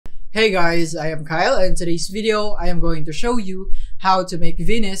Hey guys, I am Kyle, and in today's video, I am going to show you how to make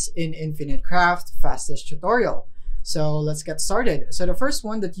Venus in Infinite Craft fastest tutorial. So let's get started. So the first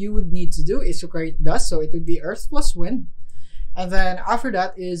one that you would need to do is to create dust. So it would be earth plus wind. And then after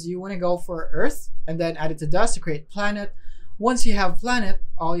that is you want to go for earth and then add it to dust to create planet. Once you have planet,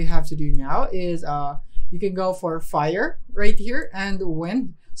 all you have to do now is you can go for fire right here and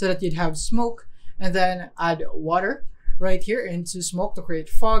wind so that you'd have smoke, and then add water right here into smoke to create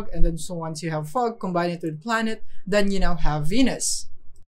fog. And then so once you have fog, combine it with planet, then you now have Venus.